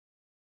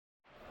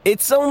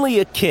It's only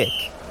a kick,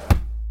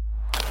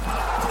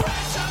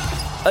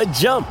 a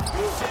jump,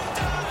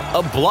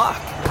 a block.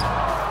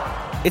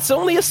 It's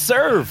only a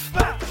serve.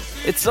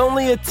 It's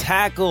only a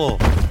tackle,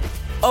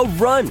 a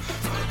run.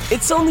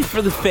 It's only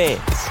for the fans.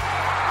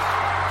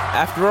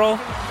 After all,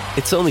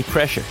 it's only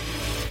pressure.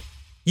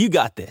 You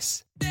got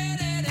this.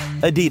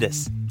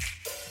 Adidas.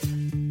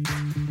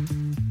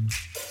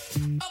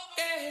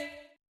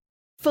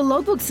 For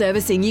logbook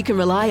servicing you can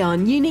rely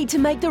on, you need to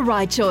make the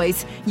right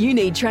choice. You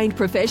need trained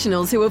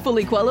professionals who are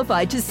fully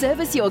qualified to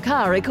service your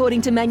car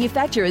according to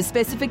manufacturer's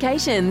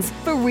specifications.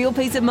 For real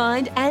peace of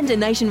mind and a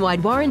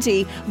nationwide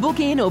warranty,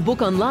 book in or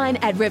book online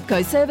at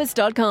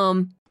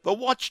repcoservice.com. The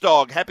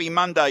Watchdog, happy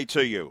Monday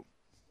to you.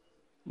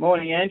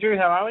 Morning, Andrew.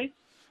 How are we?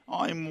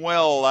 I'm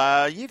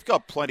well. You've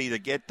got plenty to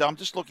get done. I'm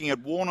just looking at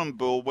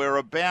Warrnambool. We're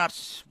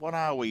about, what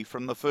are we,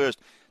 from the first?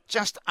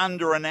 Just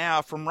under an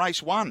hour from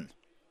race 1.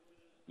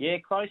 Yeah,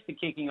 close to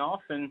kicking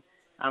off, and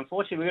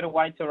unfortunately we've got to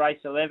wait till race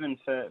 11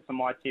 for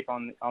my tip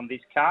on this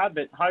card,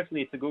 but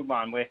hopefully it's a good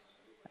one. We're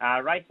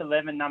race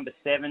 11, number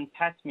 7,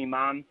 Pat's Me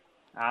Mum.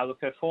 Look,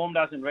 her form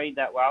doesn't read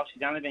that well.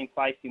 She's only been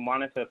placed in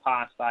one of her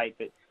past 8,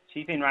 but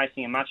she's been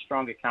racing a much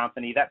stronger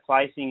company. That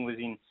placing was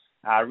in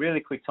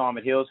really quick time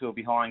at Hillsville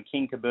behind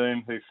King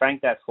Kaboom, who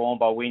franked that form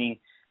by winning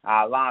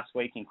last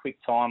week in quick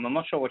time. I'm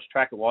not sure which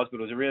track it was,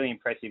 but it was a really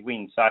impressive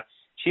win. So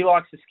she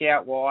likes to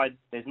scout wide.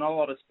 There's not a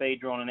lot of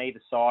speed drawn on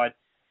either side.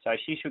 So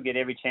she should get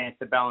every chance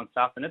to balance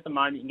up. And at the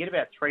moment, you can get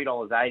about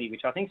 $3.80,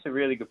 which I think is a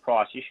really good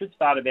price. You should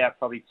start about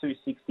probably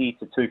 $2.60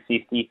 to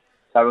 $2.50.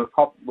 So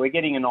we're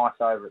getting a nice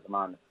over at the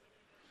moment.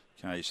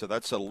 Okay, so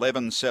that's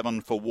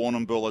 11.7 for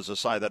Warrnambool, as I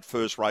say, that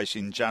first race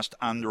in just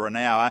under an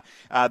hour.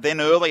 Then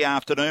early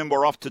afternoon,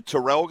 we're off to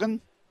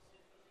Terrelgan.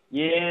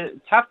 Yeah,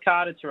 tough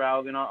card at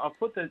Terrelgan. I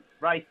put the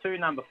race 2,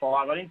 number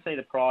 5. I didn't see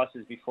the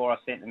prices before I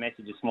sent the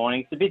message this morning.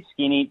 It's a bit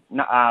skinny,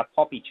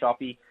 poppy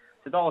choppy.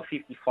 It's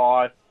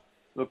 $1.55.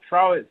 Look,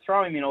 throw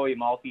him in all your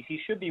multis. He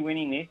should be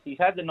winning this. He's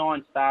had the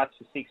 9 starts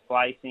for 6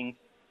 placings.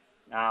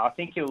 I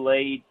think he'll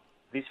lead.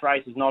 This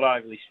race is not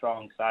overly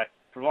strong, so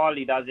provided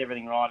he does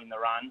everything right in the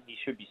run, he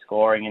should be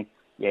scoring. And,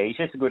 yeah, he's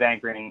just a good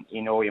anchor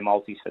in all your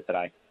multis for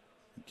today.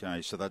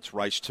 Okay, so that's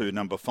race 2,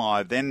 number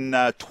 5. Then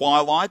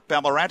Twilight,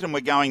 Ballarat, and we're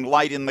going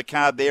late in the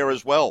card there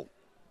as well.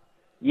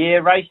 Yeah,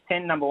 race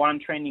 10, number 1,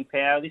 Trending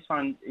Power. This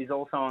one is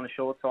also on the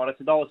short side. It's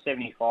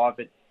 $1.75,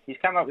 but he's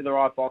come up with the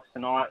right box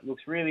tonight.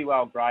 Looks really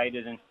well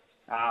graded, and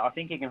I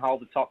think he can hold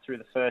the top through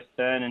the first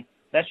turn, and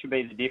that should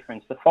be the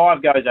difference. The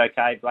 5 goes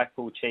okay,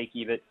 Blackpool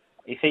cheeky, but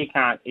if she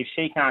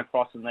can't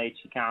cross and lead,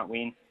 she can't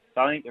win. So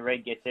I think the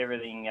red gets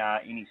everything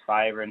in his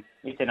favour, and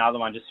it's another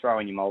one, just throw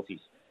in your multis.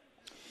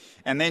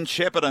 And then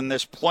Shepparton,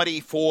 there's plenty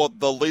for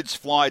the Lids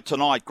Fly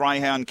tonight.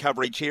 Greyhound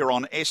coverage here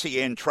on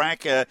SEN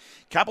track. A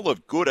couple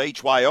of good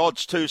each-way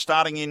odds too,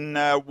 starting in,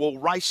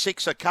 race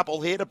 6, a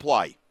couple here to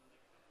play.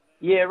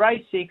 Yeah,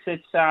 race 6,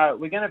 it's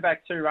we're going to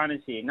back 2 runners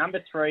here.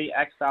 Number 3,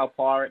 Axdale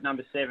Pirate.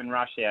 Number 7,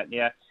 Rush Out.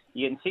 Now,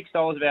 you're getting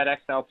 $6 about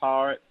Axdale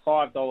Pirate,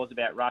 $5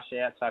 about Rush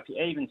Out. So if you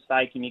even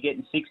stake him, you're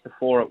getting 6 to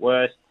 4 at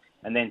worst,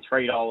 and then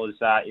 $3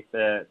 if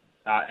the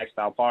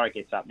Axdale Pirate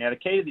gets up. Now, the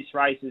key to this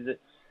race is that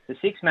the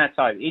 6, Matt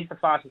Hope, is the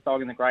fastest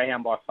dog in the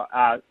Greyhound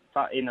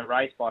in the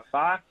race by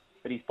far,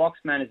 but his box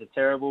manners are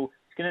terrible.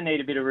 He's going to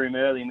need a bit of room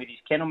early, and with his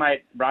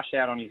kennelmate Rush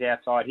Out on his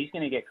outside, he's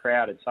going to get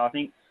crowded. So I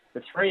think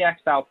the 3,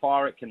 Axdale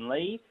Pirate can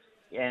lead.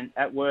 And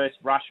at worst,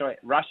 Rush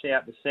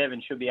Out, the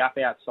 7, should be up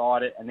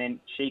outside it, and then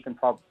she can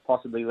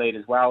possibly lead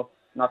as well.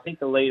 And I think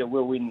the leader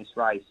will win this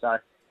race. So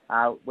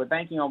we're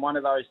banking on one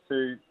of those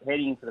 2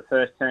 heading into the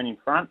first turn in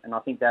front, and I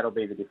think that'll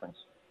be the difference.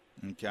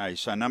 Okay,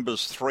 so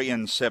numbers 3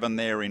 and 7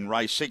 there in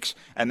race 6,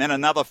 and then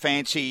another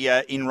fancy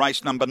in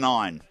race number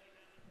 9.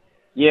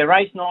 Yeah,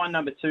 race 9,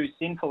 number 2,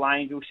 Sinful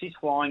Angel. She's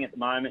flying at the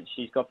moment.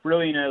 She's got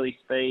brilliant early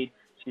speed.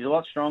 She's a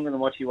lot stronger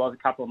than what she was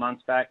a couple of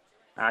months back.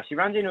 She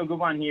runs into a good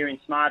one here in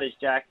Smart as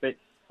Jack, but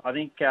I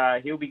think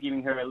he'll be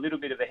giving her a little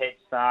bit of a head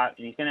start,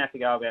 and he's going to have to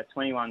go about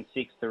 21.6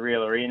 to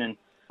reel her in, and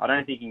I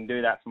don't think he can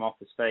do that from off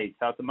the speed.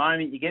 So at the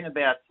moment, you're getting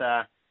about,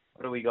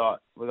 what do we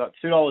got? We've got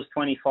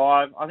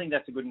 $2.25. I think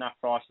that's a good enough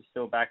price to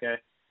still back her.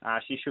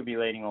 She should be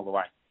leading all the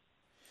way.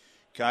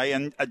 Okay,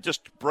 and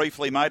just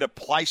briefly, mate, a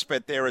place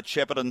bet there at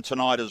Shepparton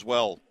tonight as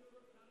well.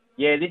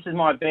 Yeah, this is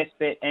my best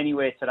bet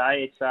anywhere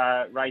today.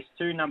 It's race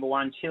 2, number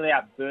 1, Chill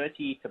Out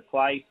Bertie to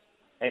place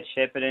at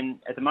Shepparton.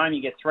 At the moment,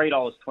 you get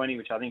 $3.20,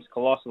 which I think is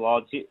colossal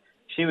odds.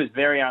 She was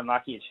very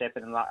unlucky at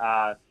Shepparton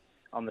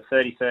on the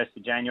 31st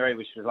of January,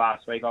 which was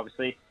last week,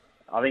 obviously.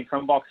 I think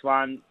from box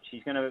 1,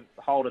 she's going to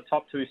hold a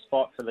top 2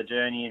 spot for the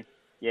journey. And,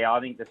 yeah, I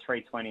think the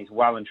 $3.20 is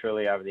well and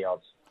truly over the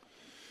odds.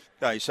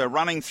 Okay, so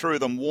running through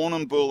them,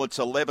 Warrnambool, it's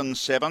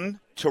 11.7,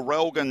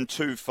 Terrelgan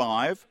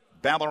 2.5,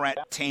 Ballarat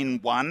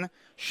 10.1,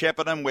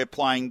 Shepparton, we're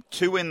playing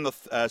 2 in the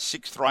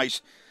 6th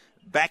race,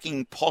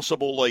 backing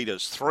possible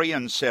leaders, 3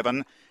 and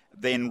 7.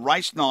 Then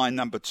race 9,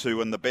 number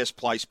 2, and the best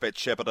place bet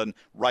Shepparton,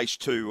 race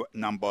 2,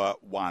 number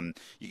 1.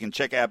 You can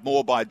check out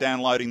more by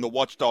downloading the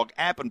Watchdog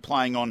app and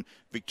playing on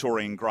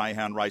Victorian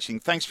Greyhound Racing.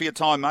 Thanks for your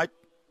time, mate.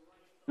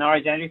 No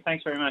worries, Andrew.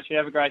 Thanks very much. You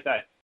have a great day.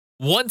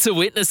 Want to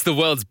witness the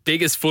world's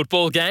biggest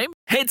football game?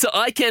 Head to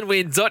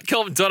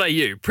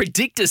iCanWin.com.au,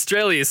 predict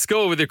Australia's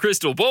score with a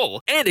crystal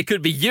ball, and it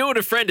could be you and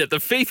a friend at the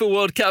FIFA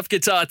World Cup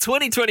Qatar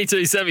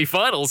 2022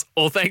 semi-finals,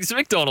 all thanks to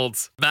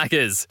McDonald's.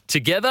 Maccas,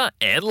 together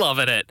and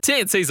loving it.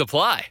 TNCs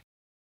apply.